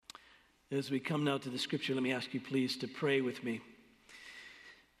As we come now to the scripture, let me ask you please to pray with me.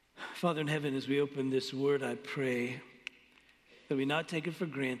 Father in heaven, as we open this word, I pray that we not take it for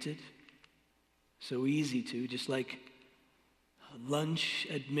granted. So easy to, just like lunch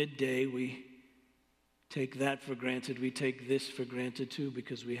at midday, we take that for granted. We take this for granted too,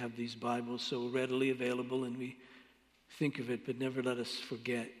 because we have these Bibles so readily available and we think of it, but never let us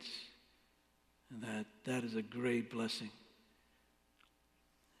forget that is a great blessing.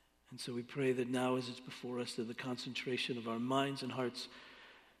 And so we pray that now as it's before us, that the concentration of our minds and hearts,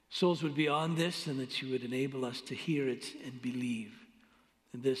 souls would be on this, and that you would enable us to hear it and believe.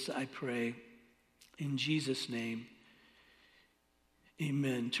 And this I pray in Jesus' name.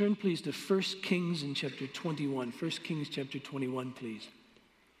 Amen. Turn please to 1 Kings in chapter 21. 1 Kings chapter 21, please.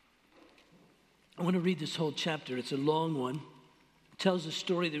 I want to read this whole chapter. It's a long one. It tells a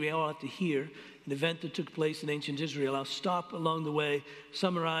story that we all have to hear, an event that took place in ancient Israel. I'll stop along the way,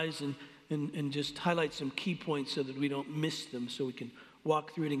 summarize, and just highlight some key points so that we don't miss them, so we can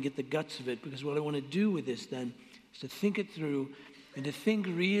walk through it and get the guts of it. Because what I want to do with this then is to think it through and to think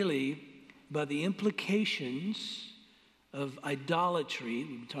really about the implications of idolatry.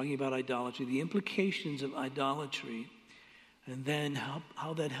 We've been talking about idolatry, the implications of idolatry, and then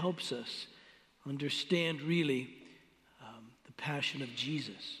how that helps us understand really the passion of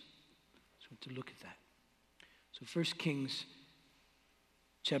Jesus. So to look at that. So 1 Kings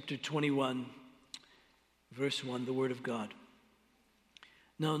chapter 21, verse 1, the word of God.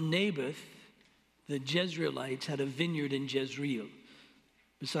 Now Naboth, the Jezreelite, had a vineyard in Jezreel,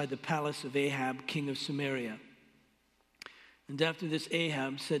 beside the palace of Ahab, king of Samaria. And after this,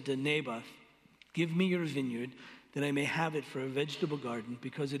 Ahab said to Naboth, "Give me your vineyard, that I may have it for a vegetable garden,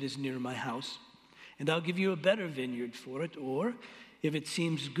 because it is near my house. And I'll give you a better vineyard for it, or if it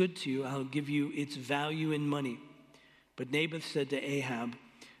seems good to you, I'll give you its value in money." But Naboth said to Ahab,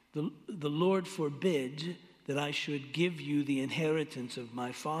 the Lord forbid that I should give you the inheritance of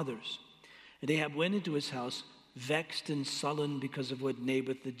my fathers." And Ahab went into his house, vexed and sullen because of what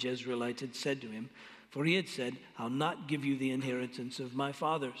Naboth the Jezreelite had said to him. For he had said, "I'll not give you the inheritance of my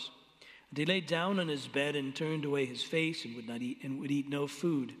fathers." And he lay down on his bed and turned away his face and would eat no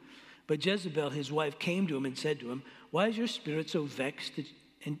food. But Jezebel, his wife, came to him and said to him, "Why is your spirit so vexed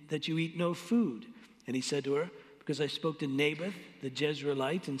that you eat no food?" And he said to her, "Because I spoke to Naboth the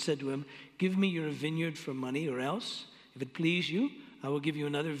Jezreelite and said to him, 'Give me your vineyard for money, or else, if it please you, I will give you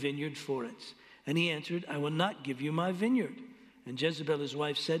another vineyard for it.' And he answered, 'I will not give you my vineyard.' And Jezebel, his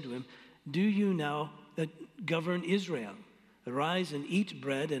wife, said to him, 'Do you now govern Israel? Arise and eat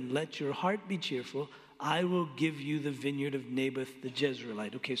bread, and let your heart be cheerful. I will give you the vineyard of Naboth the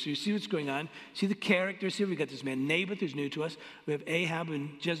Jezreelite.'" Okay, so you see what's going on. See the characters here. We've got this man Naboth, who's new to us. We have Ahab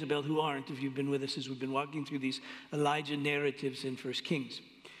and Jezebel, who aren't, if you've been with us as we've been walking through these Elijah narratives in 1 Kings.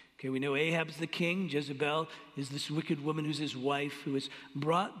 Okay, we know Ahab's the king. Jezebel is this wicked woman who's his wife, who has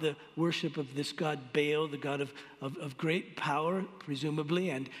brought the worship of this god Baal, the god of great power,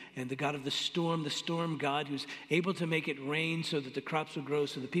 presumably, and the god of the storm god, who's able to make it rain so that the crops will grow,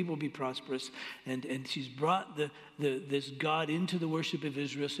 so the people will be prosperous. And she's brought this god into the worship of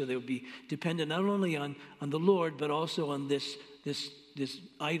Israel, so they'll be dependent not only on the Lord, but also on this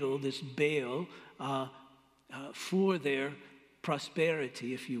idol, this Baal, for their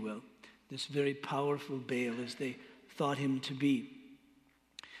prosperity, if you will. This very powerful Baal, as they thought him to be.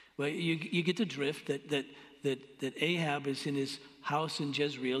 Well, you get the drift that Ahab is in his house in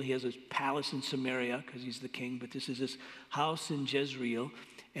Jezreel. He has his palace in Samaria because he's the king, but this is his house in Jezreel,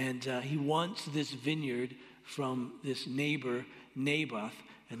 and he wants this vineyard from this neighbor Naboth,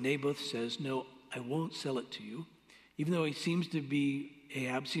 and Naboth says, "No, I won't sell it to you," even though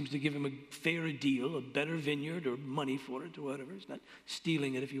Ahab seems to give him a fair deal, a better vineyard or money for it or whatever. He's not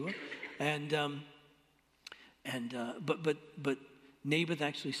stealing it, if you will. But Naboth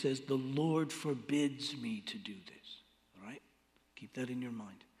actually says, "The Lord forbids me to do this." All right? Keep that in your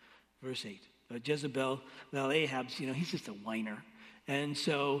mind. Verse 8. Ahab's, he's just a whiner. And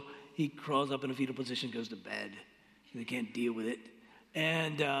so he crawls up in a fetal position, goes to bed. They can't deal with it.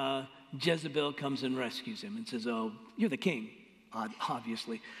 And Jezebel comes and rescues him and says, "Oh, you're the king."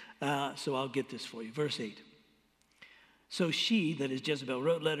 Obviously. So I'll get this for you. Verse 8. "So she," that is Jezebel,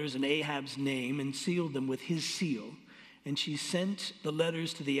 "wrote letters in Ahab's name and sealed them with his seal. And she sent the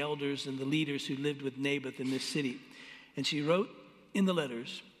letters to the elders and the leaders who lived with Naboth in this city. And she wrote in the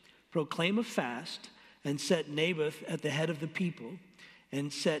letters, 'Proclaim a fast and set Naboth at the head of the people,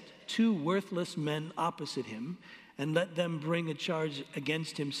 and set 2 worthless men opposite him, and let them bring a charge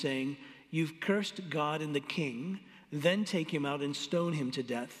against him, saying, "You've cursed God and the king. Then take him out and stone him to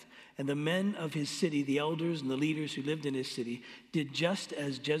death." And the men of his city, the elders and the leaders who lived in his city, did just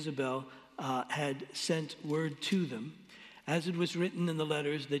as Jezebel had sent word to them, as it was written in the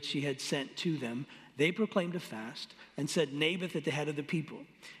letters that she had sent to them, they proclaimed a fast and set Naboth at the head of the people.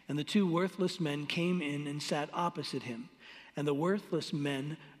 And the two worthless men came in and sat opposite him. And the worthless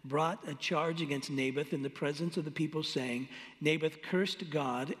men brought a charge against Naboth in the presence of the people, saying, Naboth cursed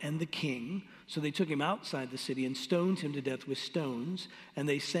God and the king. So they took him outside the city and stoned him to death with stones. And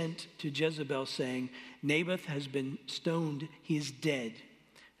they sent to Jezebel, saying, Naboth has been stoned, he is dead.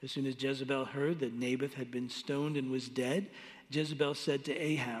 As soon as Jezebel heard that Naboth had been stoned and was dead, Jezebel said to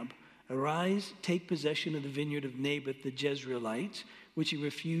Ahab, Arise, take possession of the vineyard of Naboth the Jezreelite, which he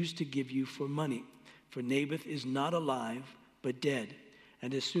refused to give you for money. For Naboth is not alive, but dead.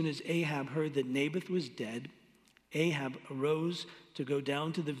 And as soon as Ahab heard that Naboth was dead, Ahab arose to go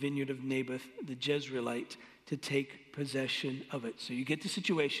down to the vineyard of Naboth the Jezreelite to take possession of it. So you get the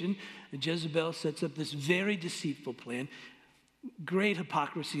situation. Jezebel sets up this very deceitful plan. Great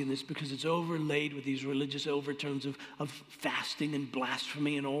hypocrisy in this because it's overlaid with these religious overtones of fasting and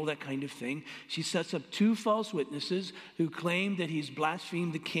blasphemy and all that kind of thing. She sets up two false witnesses who claim that he's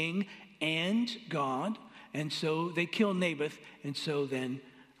blasphemed the king and God. And so they kill Naboth, and so then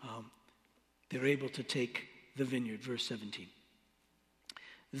they're able to take the vineyard. Verse 17.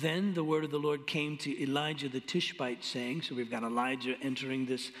 Then the word of the Lord came to Elijah the Tishbite, saying, so we've got Elijah entering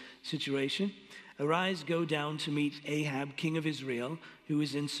this situation. Arise, go down to meet Ahab, king of Israel, who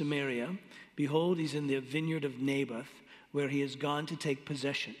is in Samaria. Behold, he's in the vineyard of Naboth, where he has gone to take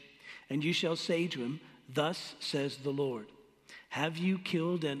possession. And you shall say to him, Thus says the Lord, Have you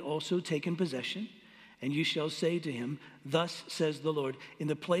killed and also taken possession? And you shall say to him, Thus says the Lord, In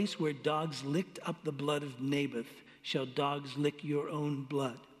the place where dogs licked up the blood of Naboth, shall dogs lick your own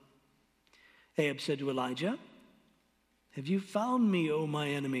blood. Ahab said to Elijah, Have you found me, O my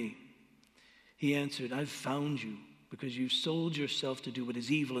enemy? He answered, I've found you, because you sold yourself to do what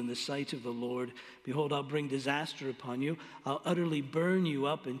is evil in the sight of the Lord. Behold, I'll bring disaster upon you. I'll utterly burn you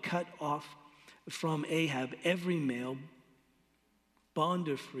up and cut off from Ahab every male, bond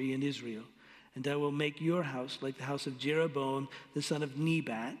or free, in Israel. And I will make your house like the house of Jeroboam, the son of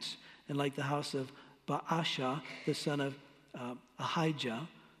Nebat, and like the house of Baasha, the son of Ahijah,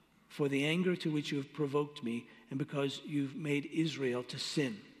 for the anger to which you have provoked me, and because you've made Israel to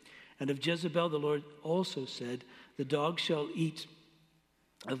sin. And of Jezebel the Lord also said, The dog shall eat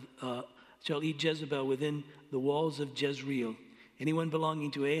Jezebel within the walls of Jezreel. Anyone belonging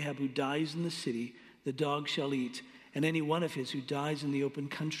to Ahab who dies in the city, the dog shall eat, and any one of his who dies in the open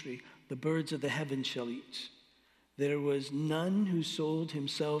country, the birds of the heavens shall eat. There was none who sold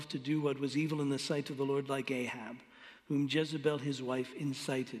himself to do what was evil in the sight of the Lord like Ahab, whom Jezebel his wife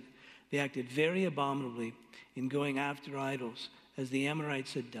incited. They acted very abominably in going after idols, as the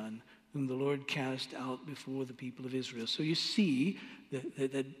Amorites had done, whom the Lord cast out before the people of Israel. So you see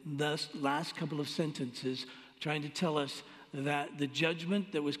that thus last couple of sentences trying to tell us that the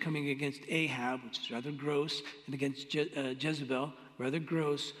judgment that was coming against Ahab, which is rather gross, and against Jezebel, rather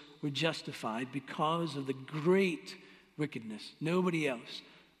gross, were justified because of the great wickedness. Nobody else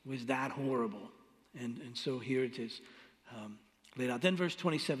was that horrible. And so here it is laid out. Then verse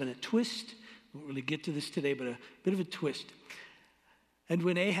 27, a twist. We won't really get to this today, but a bit of a twist. And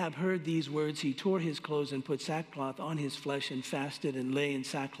when Ahab heard these words, he tore his clothes and put sackcloth on his flesh and fasted and lay in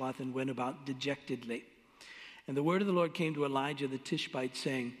sackcloth and went about dejectedly. And the word of the Lord came to Elijah the Tishbite,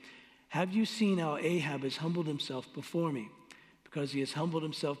 saying, Have you seen how Ahab has humbled himself before me? Because he has humbled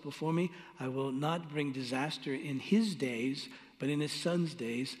himself before me, I will not bring disaster in his days, but in his son's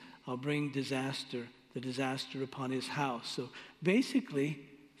days I'll bring disaster, the disaster upon his house. So basically,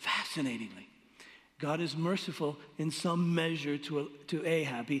 fascinatingly, God is merciful in some measure to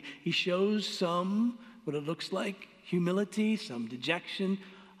Ahab. He shows some, what it looks like, humility, some dejection,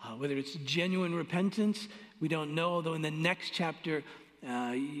 whether it's genuine repentance, we don't know, although in the next chapter,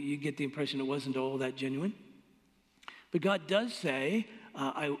 you get the impression it wasn't all that genuine. But God does say,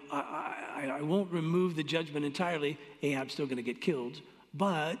 I won't remove the judgment entirely. Ahab's still going to get killed,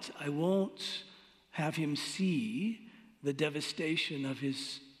 but I won't have him see the devastation of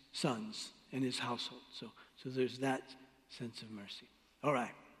his sons and his household. So there's that sense of mercy. All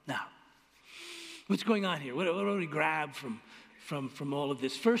right, now, what's going on here? What do we grab from all of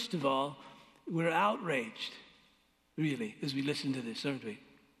this? First of all, we're outraged, really, as we listen to this, aren't we?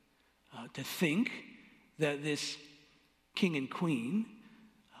 To think that this king and queen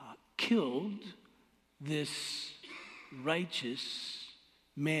killed this righteous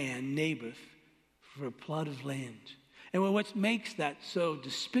man, Naboth, for a plot of land. And what makes that so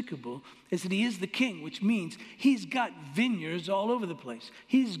despicable is that he is the king, which means he's got vineyards all over the place.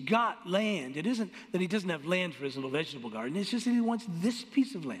 He's got land. It isn't that he doesn't have land for his little vegetable garden. It's just that he wants this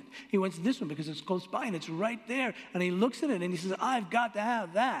piece of land. He wants this one because it's close by and it's right there. And he looks at it and he says, I've got to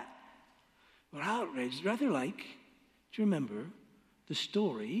have that. We're outraged, rather like, do you remember the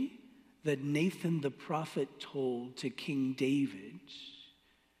story that Nathan the prophet told to King David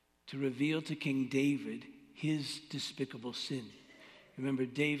to reveal to King David his despicable sin? Remember,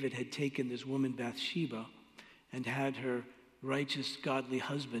 David had taken this woman Bathsheba and had her righteous, godly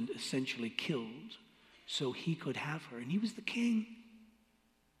husband essentially killed so he could have her, and he was the king.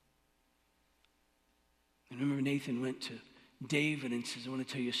 And remember, Nathan went to David and says, I want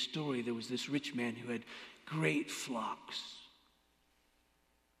to tell you a story. There was this rich man who had great flocks.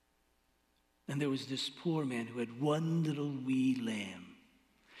 And there was this poor man who had one little wee lamb.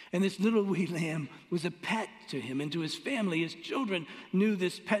 And this little wee lamb was a pet to him and to his family. His children knew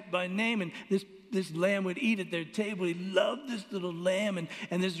this pet by name, and this lamb would eat at their table. He loved this little lamb.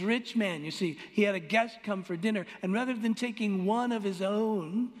 And this rich man, you see, he had a guest come for dinner. And rather than taking one of his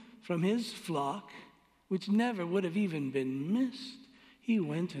own from his flock, which never would have even been missed, he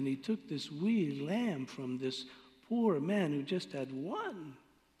went and he took this wee lamb from this poor man who just had one.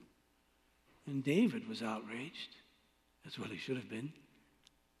 And David was outraged. That's what he should have been.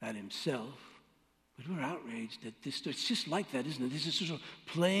 At himself, but we're outraged at this. It's just like that, isn't it? This is sort of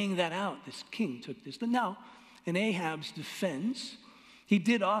playing that out. This king took this. Now, in Ahab's defense, he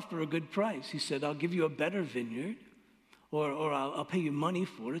did offer a good price. He said, I'll give you a better vineyard, or I'll pay you money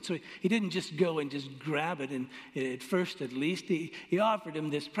for it. So he didn't just go and just grab it, and at first at least. He offered him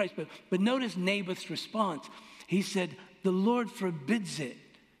this price. But notice Naboth's response. He said, the Lord forbids it.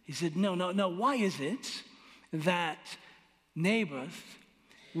 He said, no. Why is it that Naboth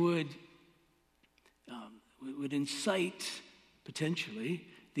would incite, potentially,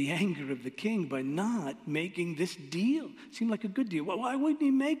 the anger of the king by not making this deal? It seemed like a good deal. Why wouldn't he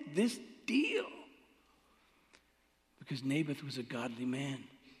make this deal? Because Naboth was a godly man.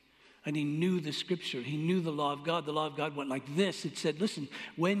 And he knew the scripture. He knew the law of God. The law of God went like this. It said, listen,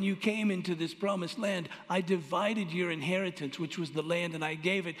 when you came into this promised land, I divided your inheritance, which was the land, and I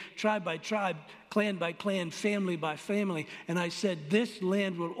gave it tribe by tribe, clan by clan, family by family. And I said, this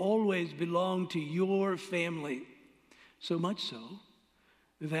land will always belong to your family. So much so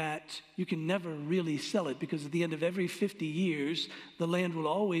that you can never really sell it, because at the end of every 50 years, the land will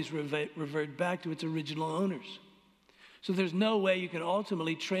always revert back to its original owners. So there's no way you can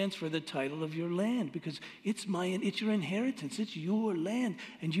ultimately transfer the title of your land, because it's your inheritance. It's your land,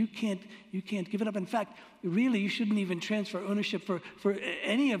 and you can't give it up. In fact, really, you shouldn't even transfer ownership for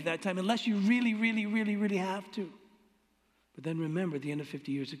any of that time unless you really, really, really, really have to. But then remember, at the end of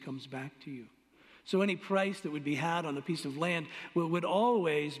 50 years, it comes back to you. So any price that would be had on a piece of land would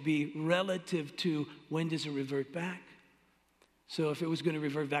always be relative to when does it revert back. So if it was going to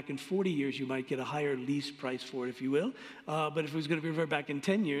revert back in 40 years, you might get a higher lease price for it, if you will. But if it was going to revert back in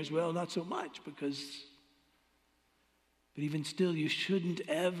 10 years, well, not so much, but even still, you shouldn't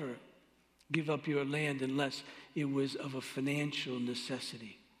ever give up your land unless it was of a financial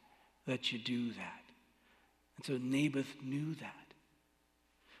necessity that you do that. And so Naboth knew that.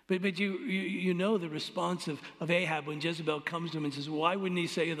 But you know the response of Ahab when Jezebel comes to him and says, why wouldn't he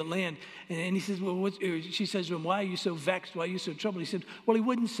sell you the land? And he says, she says to him, why are you so vexed? Why are you so troubled? He said, well, he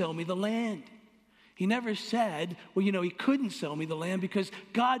wouldn't sell me the land. He never said, he couldn't sell me the land because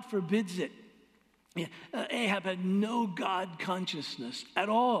God forbids it. Ahab had no God consciousness at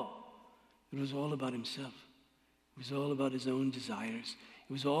all. It was all about himself. It was all about his own desires.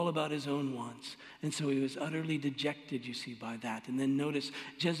 It was all about his own wants. And so he was utterly dejected, you see, by that. And then notice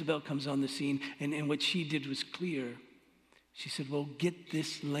Jezebel comes on the scene, and what she did was clear. She said, well, get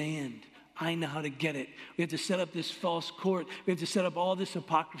this land. I know how to get it. We have to set up this false court. We have to set up all this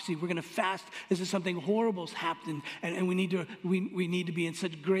hypocrisy. We're going to fast as if something horrible's happened. And we need to be in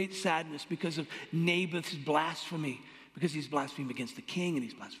such great sadness because of Naboth's blasphemy. Because he's blasphemed against the king and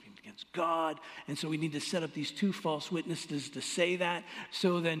he's blasphemed against God. And so we need to set up these two false witnesses to say that.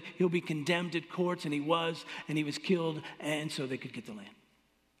 So then he'll be condemned at courts, and he was killed, and so they could get the land.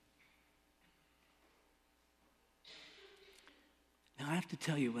 Now I have to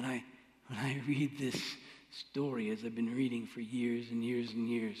tell you, when I read this story, as I've been reading for years and years and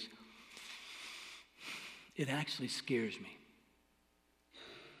years, it actually scares me.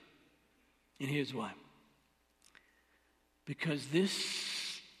 And here's why. Because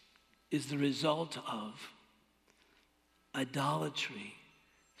this is the result of idolatry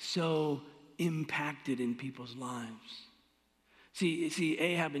so impacted in people's lives. See,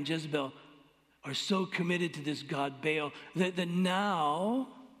 Ahab and Jezebel are so committed to this god Baal that now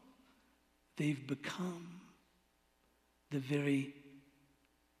they've become the very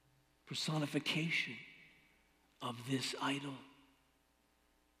personification of this idol.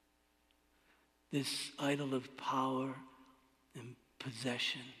 This idol of power and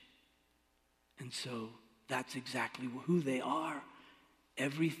possession. And so that's exactly who they are.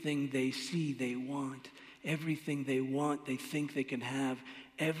 Everything they see, they want. Everything they want, they think they can have.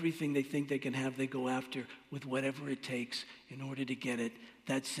 Everything they think they can have, they go after with whatever it takes in order to get it.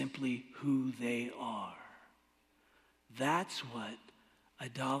 That's simply who they are. That's what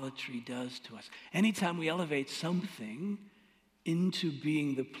idolatry does to us. Anytime we elevate something into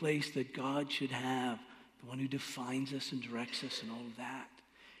being the place that God should have, the one who defines us and directs us and all of that,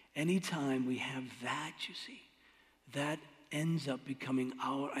 anytime we have that, you see, that ends up becoming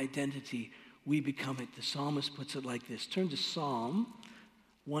our identity. We become it. The psalmist puts it like this. Turn to Psalm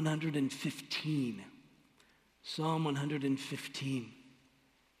 115. Psalm 115.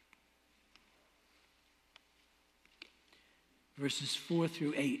 Verses 4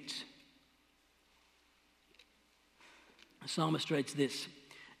 through 8. The psalmist writes this.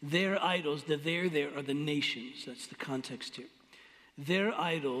 Their idols, the there are the nations. That's the context here. Their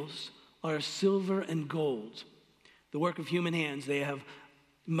idols are silver and gold, the work of human hands. They have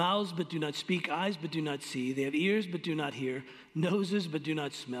mouths but do not speak, eyes but do not see. They have ears but do not hear, noses but do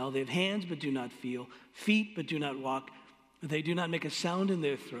not smell. They have hands but do not feel, feet but do not walk. They do not make a sound in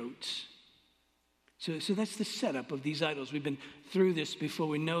their throats. So that's the setup of these idols. We've been through this before.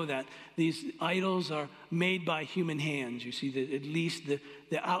 We know that these idols are made by human hands. You see, at least the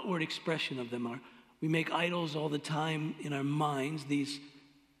outward expression of them are. We make idols all the time in our minds. These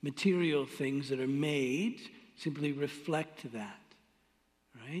material things that are made simply reflect that,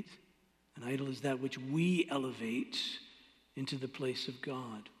 right? An idol is that which we elevate into the place of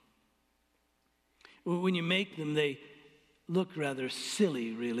God. When you make them, they look rather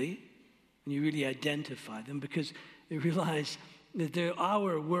silly, really. And you really identify them because they realize that they're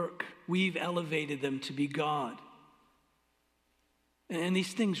our work. We've elevated them to be God. And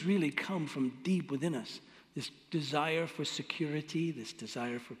these things really come from deep within us. This desire for security, this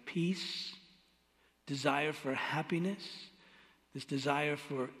desire for peace, desire for happiness, this desire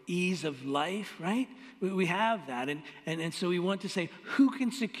for ease of life, right? We have that. And so we want to say, who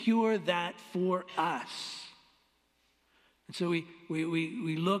can secure that for us? And so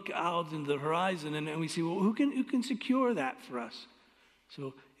we look out into the horizon and we see, well, who can secure that for us?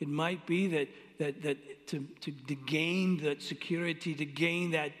 So it might be that to gain that security, to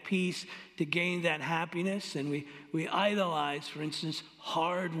gain that peace, to gain that happiness, and we idolize, for instance,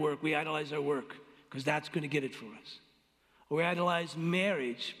 hard work. We idolize our work because that's going to get it for us. Or we idolize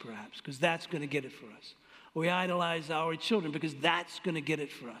marriage, perhaps, because that's going to get it for us. Or we idolize our children because that's going to get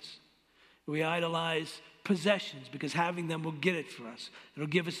it for us. We idolize possessions because having them will get it for us. It'll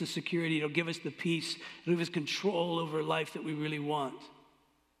give us the security. It'll give us the peace. It'll give us control over life that we really want.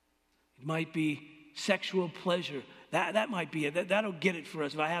 It might be sexual pleasure. That might be it. That'll get it for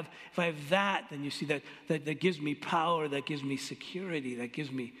us. If I have that, then you see that gives me power. That gives me security. That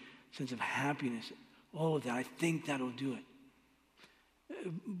gives me a sense of happiness. All of that. I think that'll do it.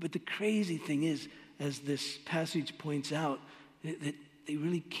 But the crazy thing is, as this passage points out, that they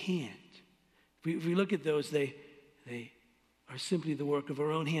really can't. If we look at those, they are simply the work of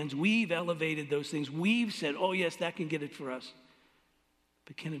our own hands. We've elevated those things. We've said, oh yes, that can get it for us.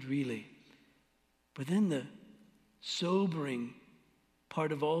 But can it really? But then the sobering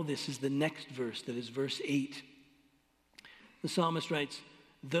part of all this is the next verse, that is verse 8. The psalmist writes,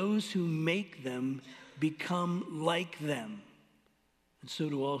 those who make them become like them, and so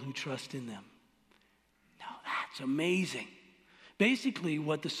do all who trust in them. Now that's amazing. Basically,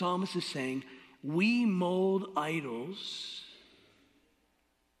 what the psalmist is saying, we mold idols,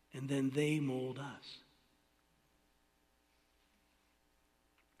 and then they mold us.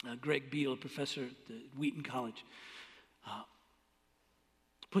 Greg Beale, a professor at Wheaton College,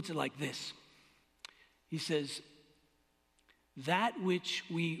 puts it like this. He says, that which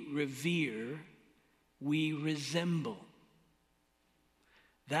we revere, we resemble.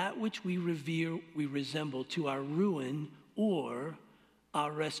 That which we revere, we resemble to our ruin or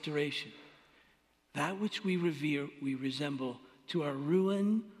our restoration. That which we revere, we resemble to our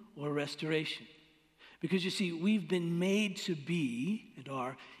ruin or restoration. Because you see, we've been made to be and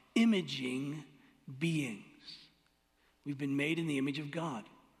are imaging beings. We've been made in the image of God.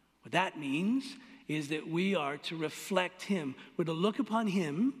 What that means is that we are to reflect Him. We're to look upon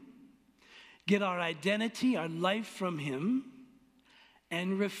Him, get our identity, our life from Him,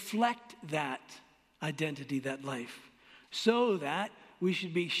 and reflect that identity, that life, so that we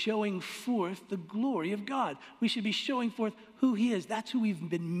should be showing forth the glory of God. We should be showing forth who he is. That's who we've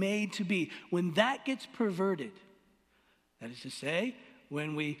been made to be. When that gets perverted, that is to say,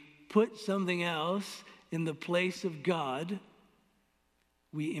 when we put something else in the place of God,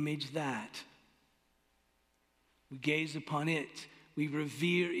 we image that. We gaze upon it. We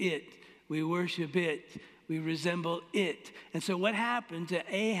revere it. We worship it. We resemble it. And so what happened to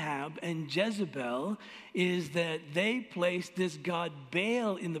Ahab and Jezebel is that they placed this god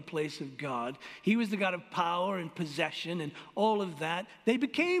Baal in the place of God. He was the god of power and possession and all of that. They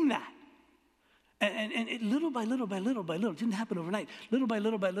became that. And it, little by little by little by little, it didn't happen overnight. Little by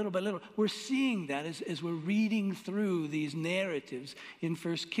little by little by little, we're seeing that as we're reading through these narratives in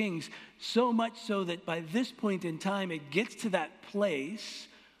 1 Kings. So much so that by this point in time, it gets to that place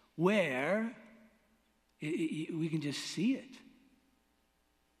where we can just see it.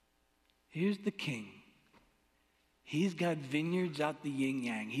 Here's the king. He's got vineyards out the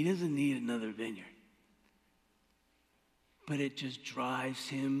yin-yang. He doesn't need another vineyard. But it just drives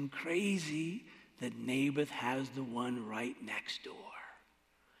him crazy that Naboth has the one right next door.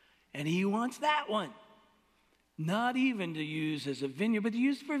 And he wants that one. Not even to use as a vineyard, but to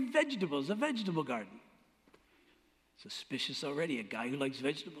use for vegetables, a vegetable garden. Suspicious already, a guy who likes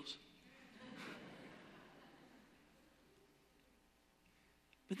vegetables.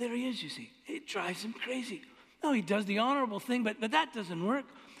 But there he is, you see. It drives him crazy. No, he does the honorable thing, but that doesn't work.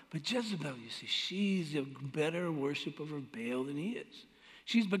 But Jezebel, you see, she's a better worshiper of Baal than he is.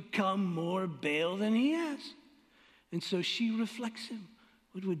 She's become more Baal than he is. And so she reflects him.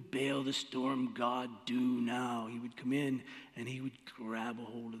 What would Baal, the storm god, do now? He would come in and he would grab a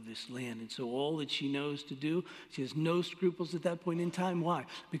hold of this land. And so all that she knows to do, she has no scruples at that point in time. Why?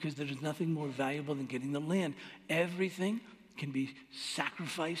 Because there is nothing more valuable than getting the land. Everything can be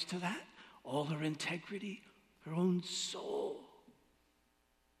sacrificed to that. All her integrity, her own soul.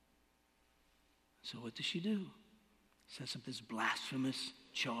 So what does she do? Sets up this blasphemous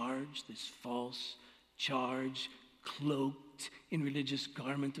charge, this false charge, cloaked in religious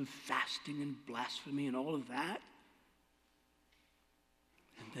garment of fasting and blasphemy and all of that.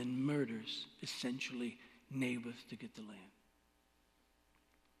 And then murders, essentially, Naboth to get the land.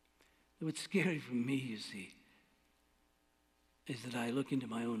 What's scary for me, you see, is that I look into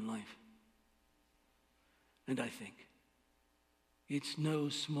my own life and I think, it's no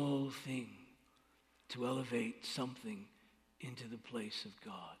small thing to elevate something into the place of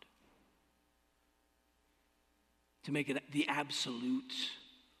God. To make it the absolute,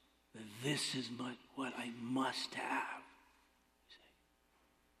 that this is what I must have.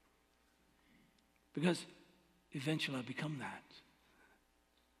 Because eventually I'll become that.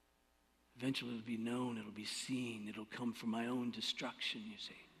 Eventually it'll be known, it'll be seen, it'll come from my own destruction, you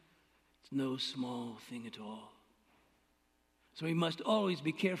see. It's no small thing at all. So we must always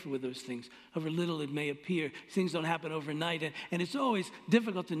be careful with those things, however little it may appear. Things don't happen overnight, and it's always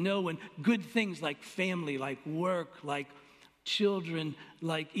difficult to know when good things like family, like work, like children,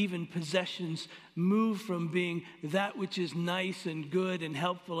 like even possessions move from being that which is nice and good and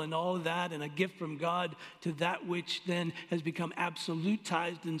helpful and all of that and a gift from God to that which then has become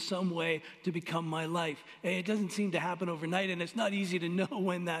absolutized in some way to become my life. It doesn't seem to happen overnight, and it's not easy to know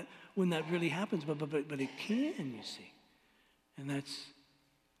when that really happens, but it can, you see. And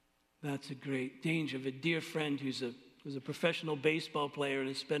that's a great danger. Of a dear friend who's a professional baseball player and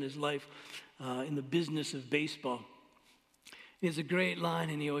has spent his life in the business of baseball. He has a great line,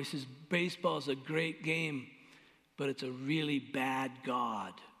 and he always says, baseball is a great game, but it's a really bad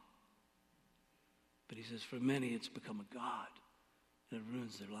God. But he says, for many, it's become a God, and it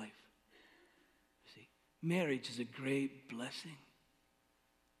ruins their life. You see, marriage is a great blessing,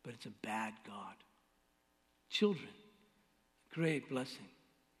 but it's a bad God. Children, great blessing.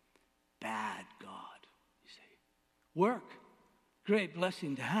 Bad God, you see. Work, great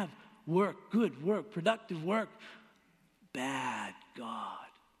blessing to have. Work, good work, productive work. Bad God.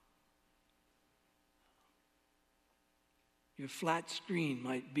 Your flat screen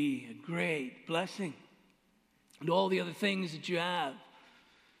might be a great blessing. And all the other things that you have.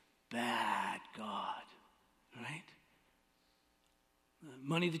 Bad God, right? The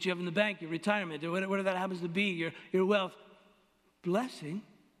money that you have in the bank, your retirement, or whatever that happens to be, your wealth. Blessing,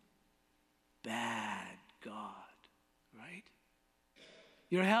 bad God, right?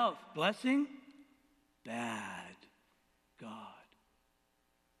 Your health, blessing, bad God.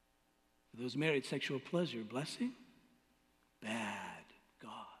 For those married, sexual pleasure, blessing, bad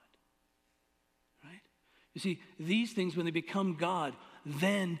God, right? You see, these things, when they become God,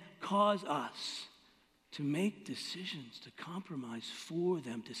 then cause us to make decisions, to compromise for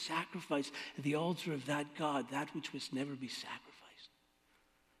them, to sacrifice at the altar of that God, that which must never be sacrificed.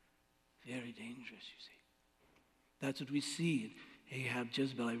 Very dangerous, you see. That's what we see in Ahab,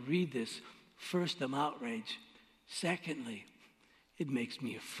 Jezebel. I read this. First, I'm outraged. Secondly, it makes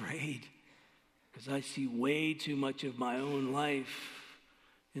me afraid because I see way too much of my own life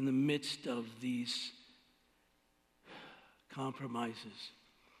in the midst of these compromises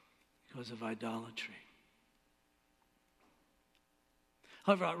because of idolatry.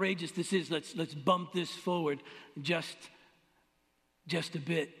 However outrageous this is, let's bump this forward just a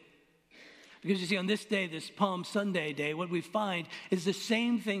bit. Because you see, on this day, this Palm Sunday day, what we find is the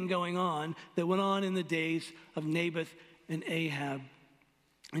same thing going on that went on in the days of Naboth and Ahab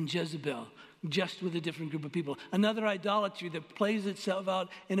and Jezebel, just with a different group of people. Another idolatry that plays itself out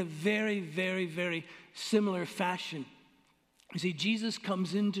in a very, very, very similar fashion. You see, Jesus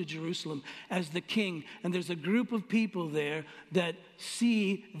comes into Jerusalem as the king, and there's a group of people there that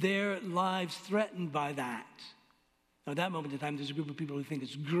see their lives threatened by that. Now, at that moment in time, there's a group of people who think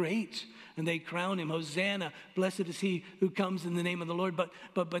it's great, and they crown him, Hosanna, blessed is he who comes in the name of the Lord.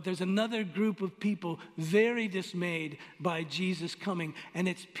 But there's another group of people very dismayed by Jesus coming, and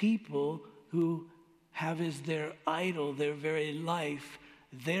it's people who have as their idol, their very life,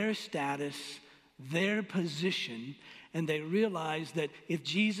 their status, their position, and they realize that if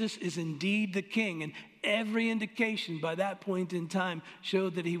Jesus is indeed the king, and every indication by that point in time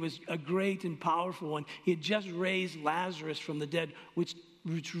showed that he was a great and powerful one. He had just raised Lazarus from the dead, which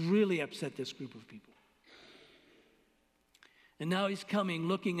really upset this group of people. And now he's coming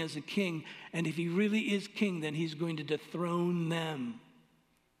looking as a king, and if he really is king, then he's going to dethrone them.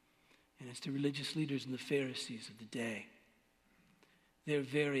 And it's the religious leaders and the Pharisees of the day. They're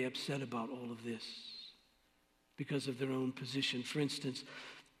very upset about all of this because of their own position. For instance,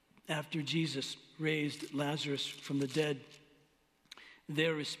 after Jesus raised Lazarus from the dead,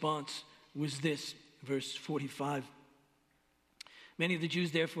 their response was this, verse 45. Many of the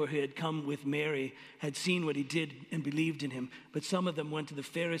Jews, therefore, who had come with Mary had seen what he did and believed in him. But some of them went to the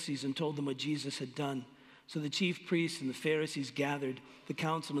Pharisees and told them what Jesus had done. So the chief priests and the Pharisees gathered the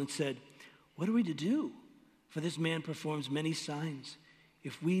council and said, "What are we to do? For this man performs many signs.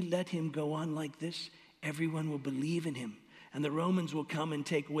 If we let him go on like this, everyone will believe in him, and the Romans will come and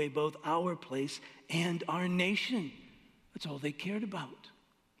take away both our place and our nation." That's all they cared about.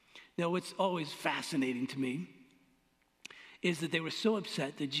 Now, what's always fascinating to me is that they were so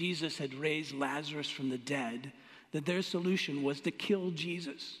upset that Jesus had raised Lazarus from the dead that their solution was to kill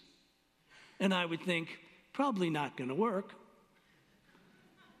Jesus. And I would think, probably not going to work.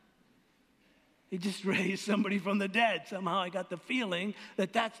 He just raised somebody from the dead. Somehow I got the feeling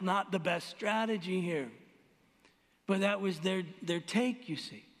that that's not the best strategy here. But that was their take, you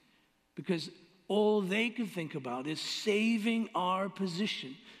see. Because all they could think about is saving our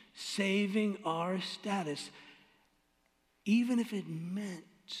position, saving our status, even if it meant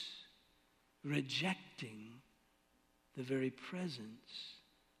rejecting the very presence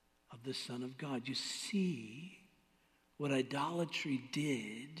of the Son of God. You see what idolatry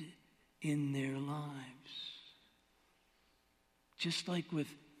did in their lives. Just like with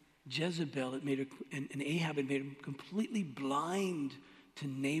Jezebel, it made her, and Ahab, it made him completely blind to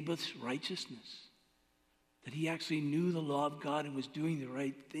Naboth's righteousness. That he actually knew the law of God and was doing the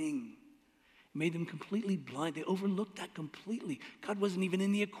right thing. It made them completely blind. They overlooked that completely. God wasn't even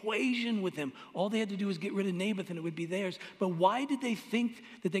in the equation with them. All they had to do was get rid of Naboth and it would be theirs. But why did they think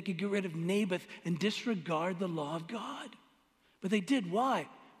that they could get rid of Naboth and disregard the law of God? But they did. Why?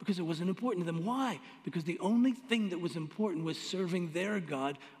 Because it wasn't important to them. Why? Because the only thing that was important was serving their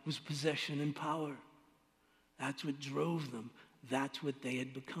God, was possession and power. That's what drove them. That's what they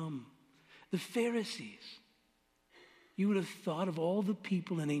had become. The Pharisees, you would have thought of all the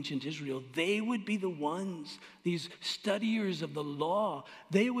people in ancient Israel, they would be the ones, these studiers of the law,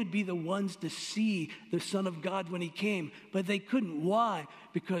 they would be the ones to see the Son of God when he came. But they couldn't. Why?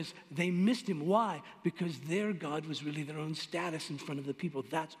 Because they missed him. Why? Because their God was really their own status in front of the people.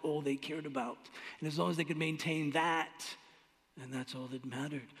 That's all they cared about. And as long as they could maintain that, and that's all that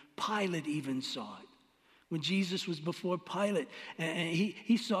mattered. Pilate even saw it. When Jesus was before Pilate, and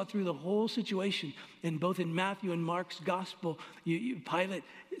he saw through the whole situation. And both in Matthew and Mark's gospel, Pilate's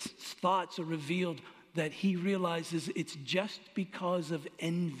thoughts are revealed that he realizes it's just because of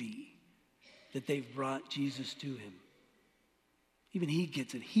envy that they've brought Jesus to him. Even he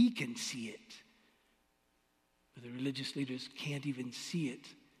gets it. He can see it. But the religious leaders can't even see it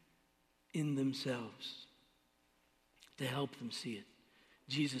in themselves to help them see it.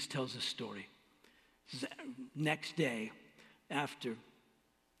 Jesus tells a story. Next day after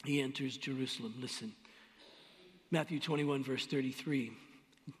he enters Jerusalem, listen. Matthew 21, verse 33.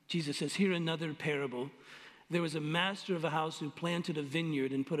 Jesus says, "Hear another parable. There was a master of a house who planted a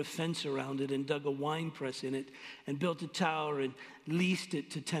vineyard and put a fence around it and dug a wine press in it and built a tower and leased it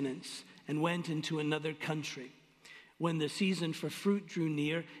to tenants and went into another country. When the season for fruit drew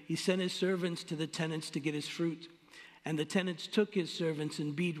near, he sent his servants to the tenants to get his fruit. And the tenants took his servants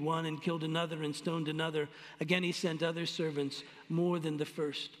and beat one and killed another and stoned another. Again, he sent other servants, more than the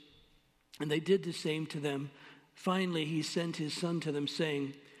first. And they did the same to them. Finally, he sent his son to them,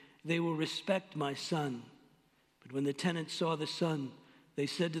 saying, "They will respect my son." But when the tenants saw the son, they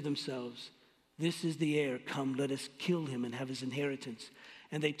said to themselves, "This is the heir. Come, let us kill him and have his inheritance."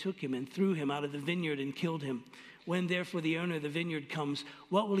 And they took him and threw him out of the vineyard and killed him. When therefore the owner of the vineyard comes,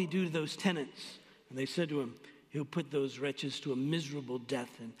 what will he do to those tenants? And they said to him, "He'll put those wretches to a miserable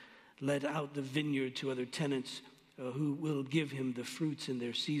death and let out the vineyard to other tenants who will give him the fruits in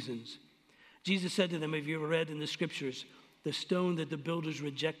their seasons." Jesus said to them, "Have you ever read in the scriptures, the stone that the builders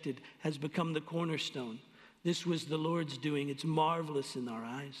rejected has become the cornerstone? This was the Lord's doing. It's marvelous in our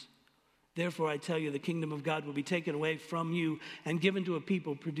eyes. Therefore, I tell you, the kingdom of God will be taken away from you and given to a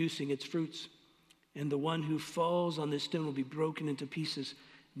people producing its fruits. And the one who falls on this stone will be broken into pieces.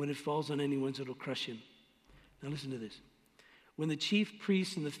 When it falls on anyone, it'll crush him." Now listen to this. When the chief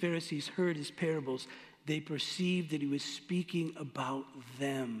priests and the Pharisees heard his parables, they perceived that he was speaking about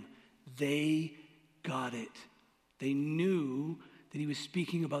them. They got it. They knew that he was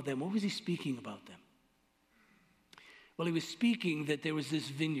speaking about them. What was he speaking about them? Well, he was speaking that there was this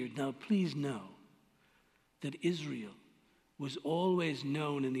vineyard. Now, please know that Israel was always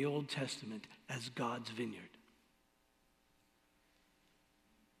known in the Old Testament as God's vineyard.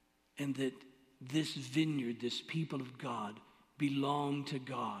 And that this vineyard, this people of God, belonged to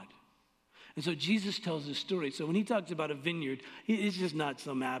God. And so Jesus tells this story. So when he talks about a vineyard, it's just not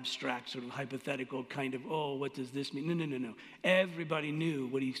some abstract sort of hypothetical kind of, oh, what does this mean? No. Everybody knew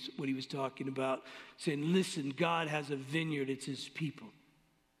what he was talking about, saying, listen, God has a vineyard, it's his people.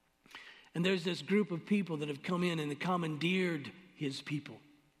 And there's this group of people that have come in and commandeered his people.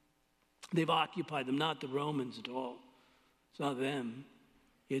 They've occupied them, not the Romans at all. It's not them.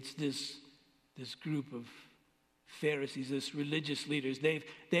 It's this group of Pharisees, this religious leaders.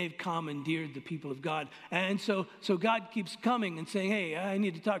 They've commandeered the people of God. And so God keeps coming and saying, hey, I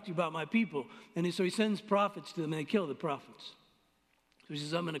need to talk to you about my people. And so he sends prophets to them and they kill the prophets. So he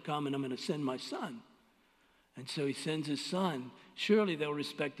says, I'm going to come and I'm going to send my son. And so he sends his son. Surely they'll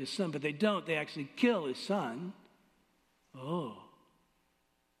respect his son, but they don't. They actually kill his son. Oh,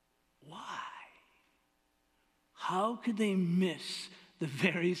 why? How could they miss the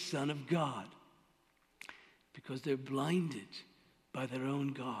very Son of God? Because they're blinded by their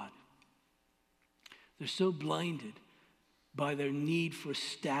own God. They're so blinded by their need for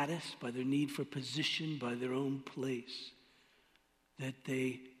status, by their need for position, by their own place, that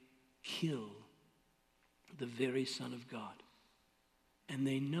they kill the very Son of God. And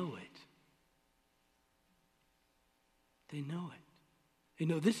they know it. They know it. They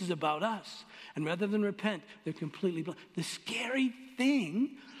know this is about us. And rather than repent, they're completely blind. The scary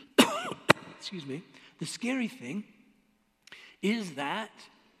thing, excuse me, the scary thing is that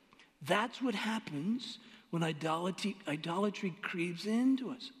that's what happens when idolatry creeps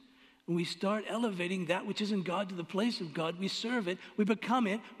into us. When we start elevating that which isn't God to the place of God, we serve it, we become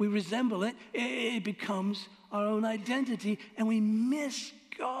it, we resemble it, it becomes our own identity, and we miss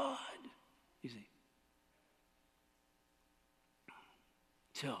God, you see.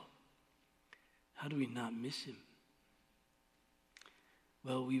 So, how do we not miss him?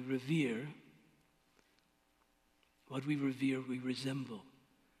 Well, we revere. What we revere, we resemble.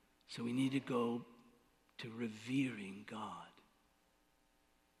 So we need to go to revering God.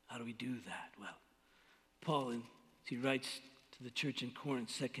 How do we do that? Well, Paul, he writes to the church in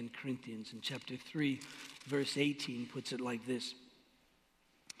Corinth, 2 Corinthians, in chapter 3, verse 18, puts it like this.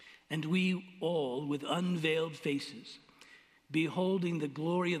 And we all, with unveiled faces, beholding the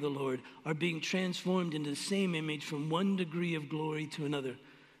glory of the Lord, are being transformed into the same image from one degree of glory to another.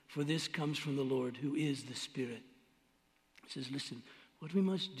 For this comes from the Lord, who is the Spirit. He says, listen, what we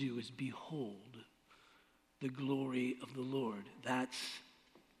must do is behold the glory of the Lord. That's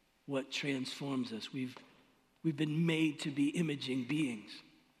what transforms us. We've been made to be imaging beings.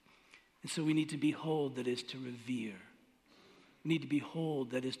 And so we need to behold, that is to revere. We need to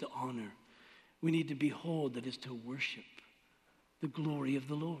behold, that is to honor. We need to behold, that is to worship the glory of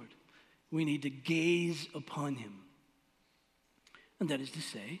the Lord. We need to gaze upon him. And that is to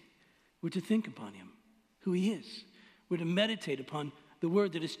say, we're to think upon him, who he is. We're to meditate upon the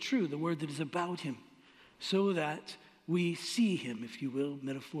word that is true, the word that is about him, so that we see him, if you will,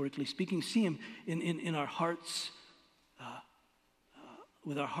 metaphorically speaking, see him in our hearts,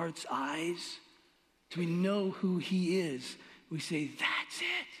 with our heart's eyes, till we know who he is, we say, that's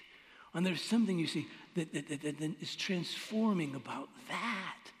it. And there's something, you see, that is transforming about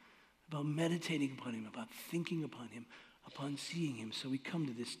that, about meditating upon him, about thinking upon him, upon seeing him. So we come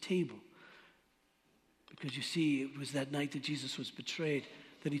to this table. Because you see, it was that night that Jesus was betrayed,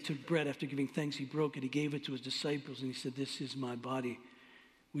 that he took bread. After giving thanks, he broke it. He gave it to his disciples, and he said, this is my body,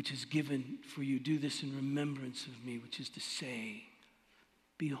 which is given for you. Do this in remembrance of me, which is to say,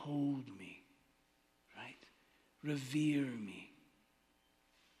 behold me, right? Revere me.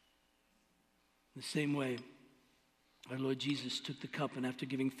 In the same way, our Lord Jesus took the cup, and after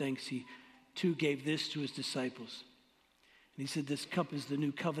giving thanks, he too gave this to his disciples. And he said, this cup is the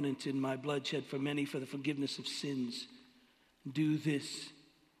new covenant in my blood shed for many for the forgiveness of sins. Do this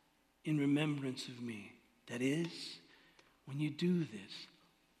in remembrance of me. That is, when you do this,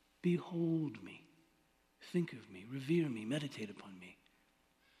 behold me, think of me, revere me, meditate upon me.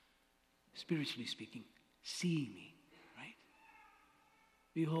 Spiritually speaking, see me, right?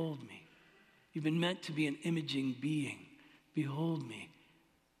 Behold me. You've been meant to be an imaging being. Behold me.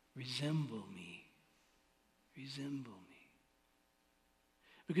 Resemble me. Resemble me.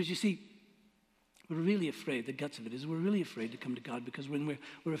 Because you see, we're really afraid, the guts of it is we're really afraid to come to God, because when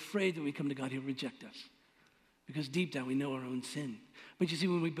we're afraid that we come to God, he'll reject us. Because deep down we know our own sin. But you see,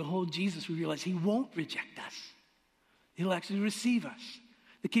 when we behold Jesus, we realize he won't reject us. He'll actually receive us.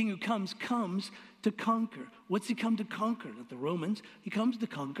 The king who comes to conquer. What's he come to conquer? Not the Romans. He comes to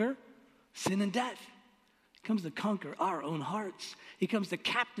conquer sin and death. He comes to conquer our own hearts. He comes to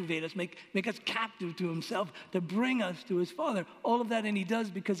captivate us, make us captive to himself, to bring us to his Father. All of that, and he does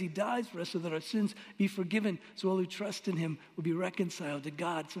because he dies for us so that our sins be forgiven, so all who trust in him will be reconciled to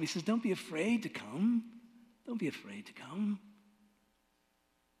God. So he says, don't be afraid to come. Don't be afraid to come.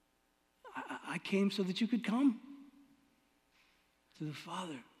 I came so that you could come to the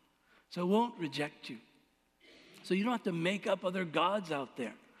Father. So I won't reject you. So you don't have to make up other gods out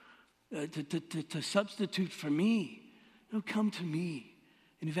there to substitute for me. No, come to me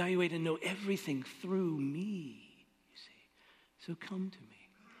and evaluate and know everything through me, you see. So come to me.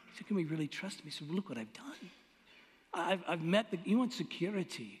 So can we really trust me? So look what I've done. I've met you want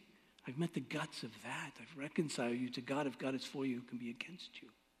security. I've met the guts of that. I've reconciled you to God. If God is for you, who can be against you?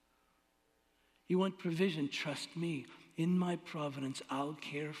 You want provision? Trust me. In my providence, I'll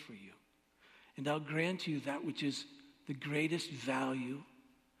care for you. And I'll grant you that which is the greatest value.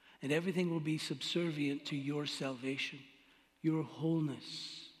 And everything will be subservient to your salvation, your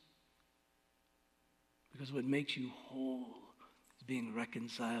wholeness. Because what makes you whole is being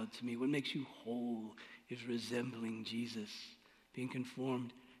reconciled to me. What makes you whole is resembling Jesus, being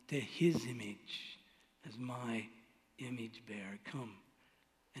conformed to his image as my image bearer. Come,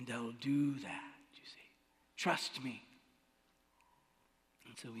 and I'll do that, you see. Trust me.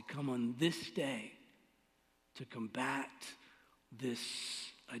 And so we come on this day to combat this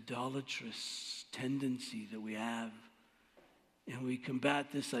idolatrous tendency that we have. And we combat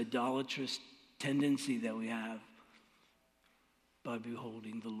this idolatrous tendency that we have by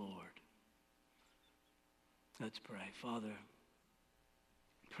beholding the Lord. Let's pray. Father,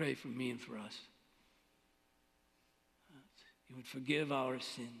 pray for me and for us. You would forgive our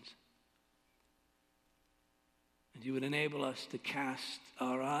sins. And you would enable us to cast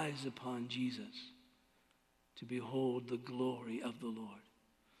our eyes upon Jesus, to behold the glory of the Lord.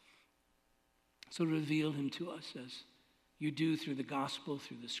 So reveal him to us as you do through the gospel,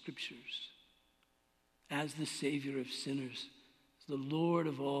 through the scriptures, as the Savior of sinners, as the Lord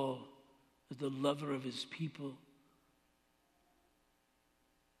of all, as the lover of his people.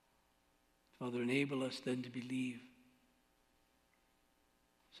 Father, enable us then to believe,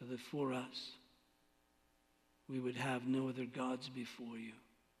 so that for us, we would have no other gods before you.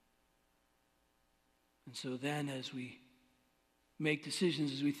 And so then, as we make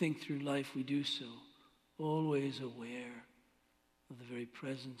decisions, as we think through life, we do so always aware of the very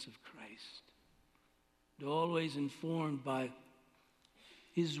presence of Christ, and always informed by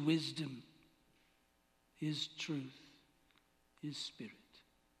his wisdom, his truth, his Spirit.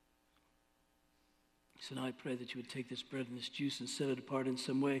 So now I pray that you would take this bread and this juice and set it apart in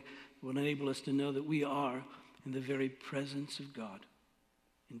some way that would enable us to know that we are in the very presence of God,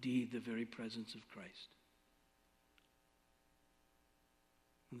 indeed the very presence of Christ.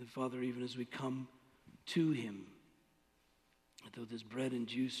 And that, Father, even as we come to him, though this bread and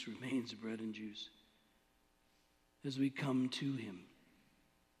juice remains bread and juice, as we come to him,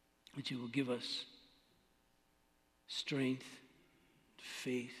 that you will give us strength,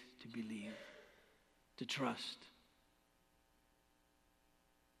 faith to believe, to trust.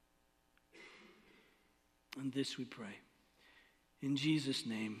 And this we pray in Jesus'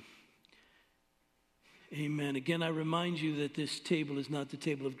 name. Amen. Again, I remind you that this table is not the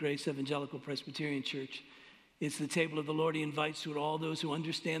table of Grace Evangelical Presbyterian Church. It's the table of the Lord. He invites to it all those who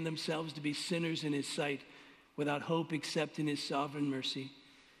understand themselves to be sinners in his sight, without hope except in his sovereign mercy.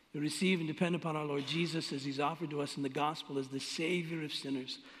 We receive and depend upon our Lord Jesus as he's offered to us in the gospel as the Savior of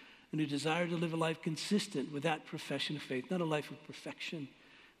sinners, and who desire to live a life consistent with that profession of faith. Not a life of perfection,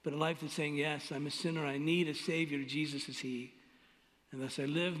 but a life that's saying, yes, I'm a sinner, I need a Savior, Jesus is he. And thus I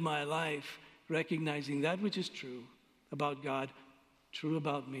live my life recognizing that which is true about God, true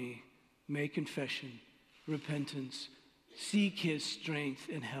about me, make confession, repentance, seek his strength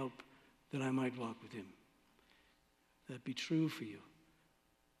and help that I might walk with him. That be true for you.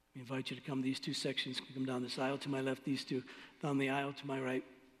 I invite you to come. These two sections can come down this aisle to my left, these two down the aisle to my right.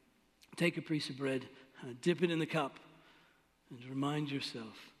 Take a piece of bread, dip it in the cup, and remind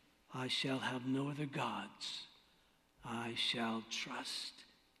yourself, I shall have no other gods. I shall trust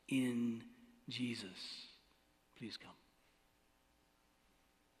in Jesus. Please come.